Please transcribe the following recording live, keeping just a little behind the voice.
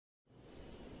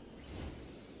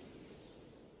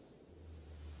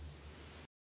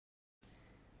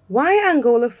Why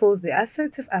Angola froze the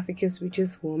assets of Africa's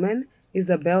richest woman,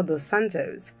 Isabel Dos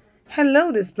Santos.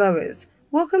 Hello Displorers,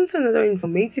 welcome to another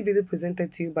informative video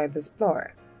presented to you by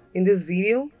Displore. In this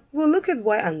video, we'll look at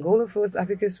why Angola froze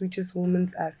Africa's richest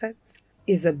woman's assets,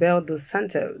 Isabel Dos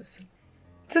Santos.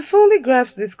 To fully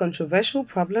grasp this controversial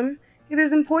problem, it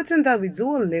is important that we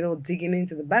do a little digging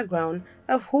into the background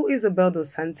of who Isabel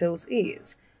Dos Santos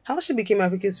is, how she became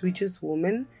Africa's richest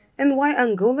woman, and why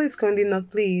Angola is currently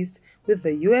not pleased with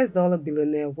the US dollar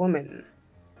billionaire woman.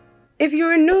 If you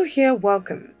are new here,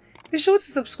 welcome. Be sure to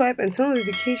subscribe and turn on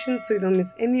notifications so you don't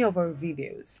miss any of our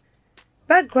videos.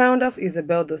 Background of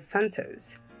Isabel Dos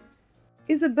Santos.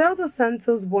 Isabel Dos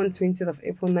Santos, born 20th of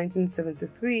April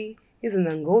 1973, is an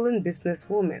Angolan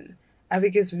businesswoman,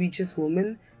 Africa's richest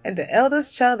woman, and the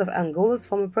eldest child of Angola's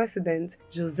former president,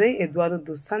 José Eduardo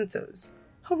dos Santos,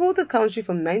 who ruled the country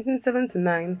from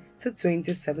 1979 to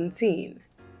 2017.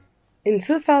 In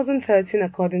 2013,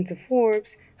 according to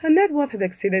Forbes, her net worth had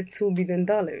exceeded $2 billion,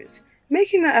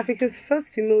 making her Africa's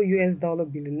first female US dollar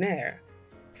billionaire.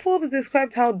 Forbes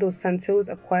described how Dos Santos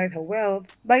acquired her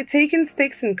wealth by taking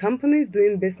stakes in companies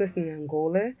doing business in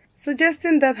Angola,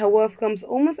 suggesting that her wealth comes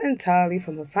almost entirely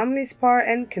from her family's power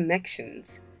and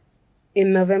connections.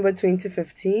 In November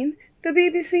 2015, the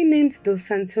BBC named Dos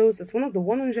Santos as one of the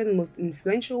 100 most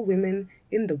influential women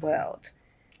in the world.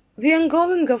 The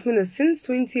Angolan government has since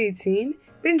 2018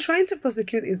 been trying to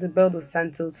prosecute Isabel Dos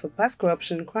Santos for past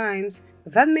corruption crimes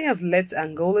that may have led to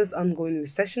Angola's ongoing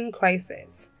recession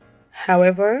crisis.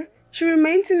 However, she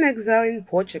remains in exile in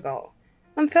Portugal.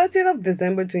 On 30th of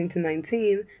December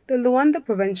 2019, the Luanda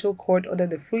Provincial Court ordered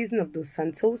the freezing of Dos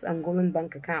Santos' Angolan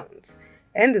bank accounts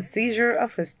and the seizure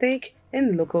of her stake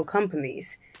in local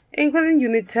companies, including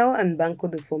Unitel and Banco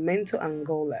de Fomento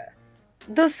Angola.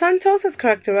 Dos Santos has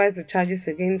characterized the charges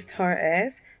against her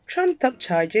as trumped-up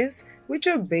charges which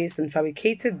are based on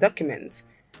fabricated documents.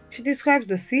 She describes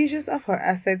the seizures of her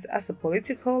assets as a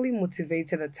politically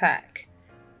motivated attack.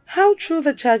 How true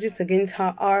the charges against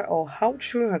her are, or how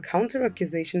true her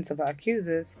counter-accusations of her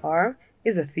accusers are,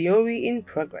 is a theory in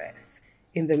progress.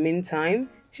 In the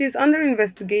meantime, she is under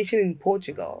investigation in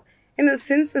Portugal and has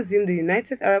since assumed the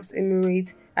United Arab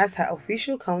Emirates as her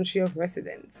official country of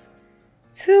residence.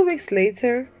 2 weeks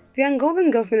later, the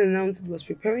Angolan government announced it was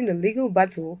preparing a legal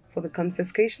battle for the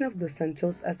confiscation of Dos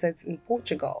Santos' assets in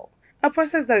Portugal, a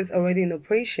process that is already in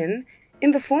operation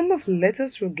in the form of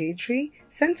letters rogatory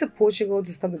sent to Portugal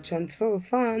to stop the transfer of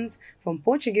funds from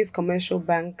Portuguese commercial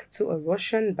bank to a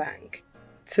Russian bank.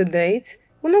 To date,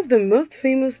 one of the most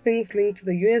famous things linked to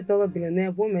the US dollar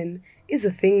billionaire woman is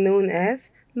a thing known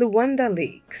as Luanda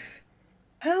leaks.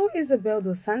 How Isabel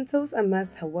Dos Santos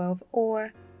amassed her wealth,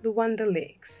 or Luanda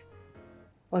leaks.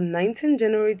 On 19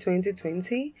 January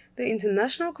 2020, the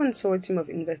International Consortium of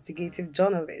Investigative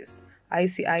Journalists,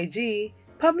 ICIJ,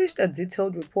 published a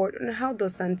detailed report on how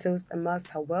Dos Santos amassed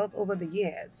her wealth over the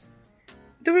years.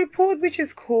 The report, which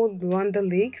is called Luanda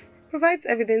Leaks, provides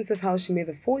evidence of how she made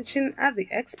a fortune at the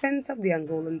expense of the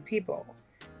Angolan people.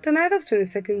 The night of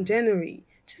 22nd January,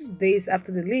 just days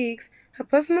after the leaks, her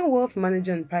personal wealth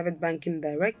manager and private banking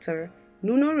director,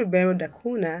 Nuno Ribeiro da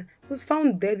Cunha, was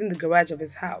found dead in the garage of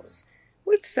his house,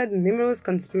 which set numerous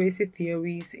conspiracy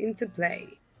theories into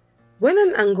play. When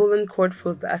an Angolan court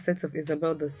froze the assets of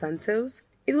Isabel Dos Santos,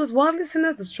 it was widely seen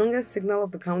as the strongest signal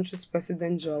of the country's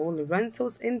president João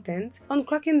Lourenço's intent on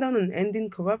cracking down on ending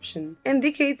corruption and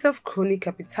decades of crony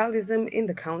capitalism in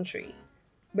the country.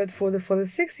 But for the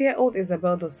 46-year-old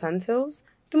Isabel Dos Santos,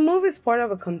 the move is part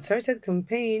of a concerted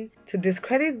campaign to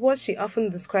discredit what she often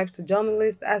describes to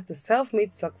journalists as the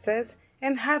self-made success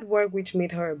and hard work which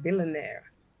made her a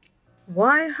billionaire.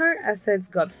 Why her assets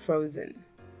got frozen.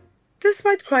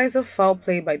 Despite cries of foul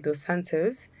play by Dos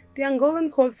Santos, the Angolan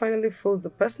court finally froze the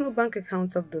personal bank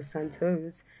accounts of Dos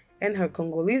Santos and her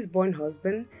Congolese-born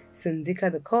husband, Sindika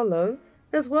de Colo,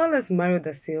 as well as Mario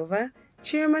da Silva,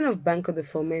 chairman of Banco de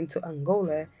Fomento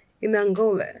Angola, in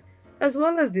Angola, as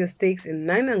well as their stakes in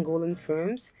 9 Angolan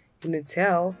firms,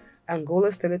 Unitel,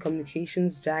 Angola's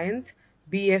telecommunications giant,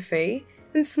 BFA,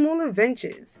 and smaller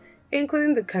ventures,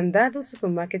 including the Candado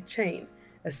supermarket chain,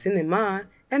 a cinema,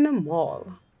 and a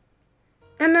mall.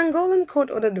 An Angolan court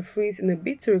ordered the freeze in a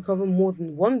bid to recover more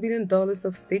than $1 billion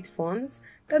of state funds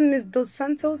that Ms. Dos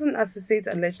Santos and associates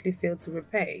allegedly failed to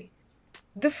repay.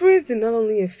 The freeze did not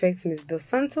only affect Ms. Dos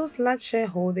Santos' large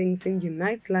shareholdings in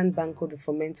Unite's Land Banco de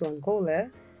Fomento Angola,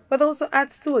 but also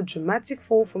adds to a dramatic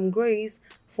fall from grace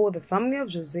for the family of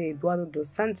José Eduardo dos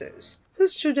Santos,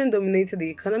 whose children dominated the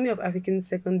economy of Africa's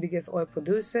second biggest oil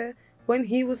producer when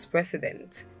he was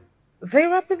president. They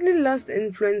rapidly lost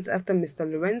influence after Mr.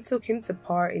 Lourenço came to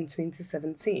power in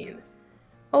 2017.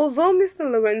 Although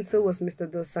Mr. Lorenzo was Mr.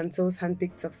 Dos Santos'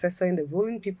 handpicked successor in the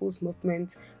ruling People's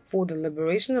Movement for the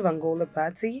Liberation of Angola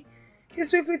party, he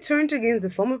swiftly turned against the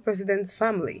former president's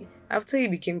family after he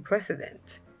became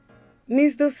president.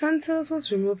 Ms. Dos Santos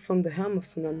was removed from the helm of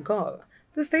Angola,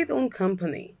 the state-owned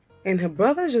company, and her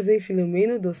brother José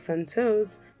Filomeno dos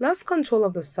Santos lost control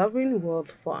of the Sovereign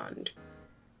Wealth Fund.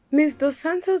 Ms. Dos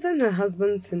Santos and her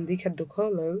husband Syndicat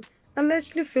Docolo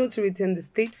allegedly failed to return the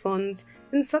state funds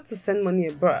and sought to send money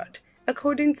abroad,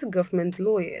 according to government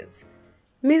lawyers.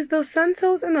 Ms. Dos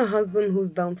Santos and her husband,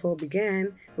 whose downfall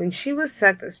began when she was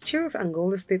sacked as chair of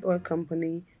Angola State Oil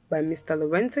Company by Mr.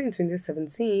 Lorenzo in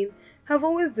 2017, have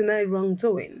always denied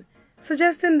wrongdoing,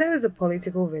 suggesting there is a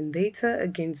political vendetta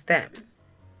against them.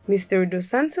 Mr. Dos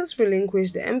Santos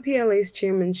relinquished the MPLA's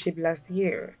chairmanship last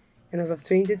year, and as of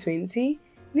 2020,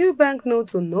 new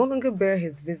banknotes will no longer bear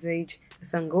his visage,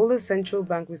 as Angola's central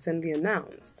bank recently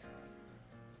announced.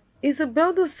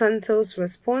 Isabel Dos Santos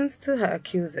responds to her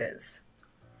accusers.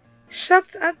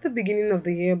 Shocked at the beginning of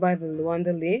the year by the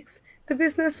Luanda leaks, the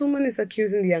businesswoman is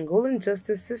accusing the Angolan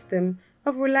justice system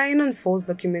of relying on false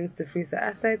documents to freeze her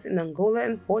assets in Angola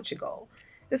and Portugal,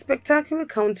 a spectacular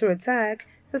counterattack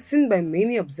as seen by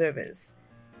many observers.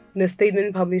 In a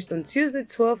statement published on Tuesday,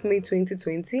 12 May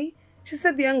 2020, she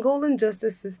said the Angolan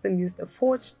justice system used a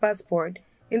forged passport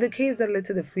in the case that led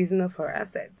to the freezing of her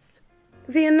assets.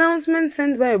 The announcement,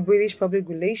 sent by a British public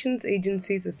relations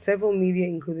agency to several media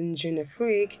including Jeune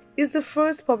Afrique, is the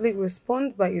first public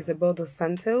response by Isabel Dos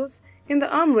Santos in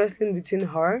the arm wrestling between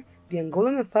her, the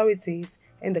Angolan authorities,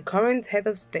 and the current head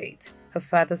of state, her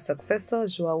father's successor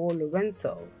João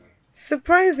Lourenço.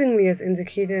 Surprisingly, as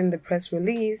indicated in the press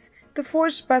release, the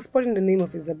forged passport in the name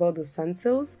of Isabel Dos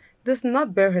Santos does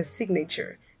not bear her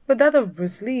signature, but that of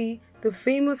Bruce Lee, the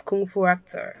famous kung fu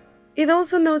actor. It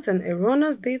also notes an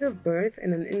erroneous date of birth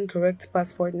and an incorrect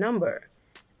passport number.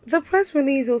 The press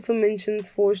release also mentions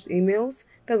forged emails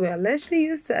that were allegedly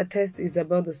used to attest to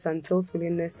Isabel Dos Santos'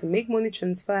 willingness to make money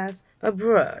transfers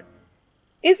abroad.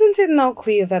 Isn't it now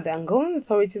clear that the Angolan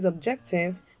authorities'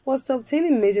 objective was to obtain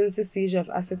emergency seizure of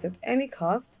assets at any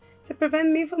cost to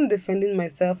prevent me from defending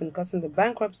myself and causing the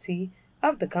bankruptcy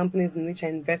of the companies in which I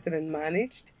invested and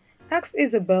managed? Asked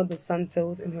Isabel Dos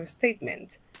Santos in her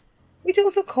statement, which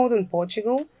also called on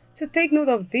Portugal to take note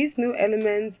of these new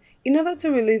elements in order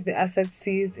to release the assets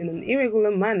seized in an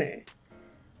irregular manner.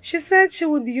 She said she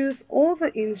would use all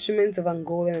the instruments of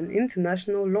Angolan and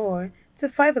international law to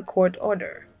fight the court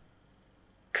order.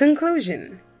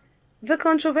 Conclusion: the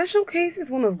controversial case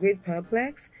is one of great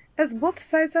perplex, as both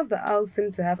sides of the aisle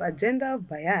seem to have agenda of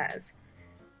bias.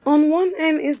 On one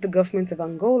end is the government of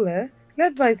Angola,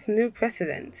 led by its new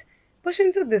president,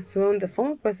 pushing to dethrone the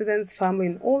former president's family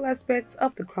in all aspects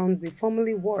of the crowns they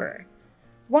formerly wore,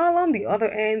 while on the other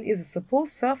end is a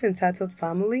supposed self-entitled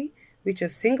family which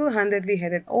has single-handedly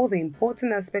headed all the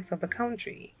important aspects of the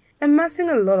country, amassing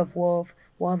a lot of wealth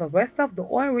while the rest of the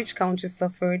oil-rich country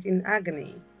suffered in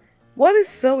agony. What is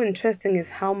so interesting is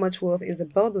how much wealth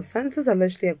Isabel Dos Santos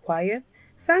allegedly acquired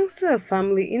thanks to her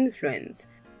family influence,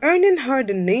 earning her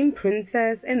the name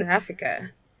Princess in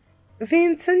Africa. The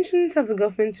intentions of the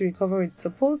government to recover its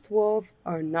supposed wealth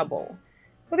are noble,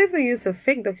 but if the use of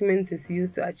fake documents is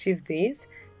used to achieve this,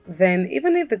 then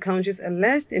even if the country's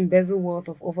alleged embezzled wealth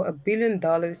of over $1 billion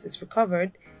is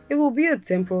recovered, it will be a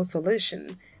temporal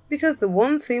solution, because the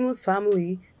once famous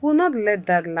family will not let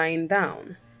that lying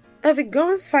down. A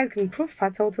vigorous fight can prove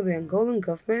fatal to the Angolan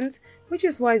government, which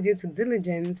is why due to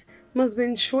diligence must be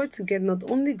ensured to get not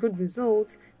only good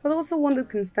results, but also one that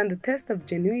can stand the test of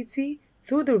genuity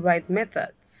through the right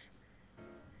methods.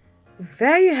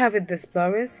 There you have it,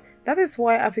 Displorers. That is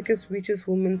why Africa's richest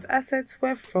woman's assets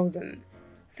were frozen.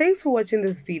 Thanks for watching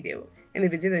this video, and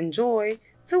if you did enjoy,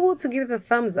 do well to give it a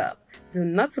thumbs up. Do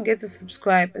not forget to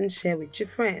subscribe and share with your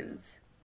friends.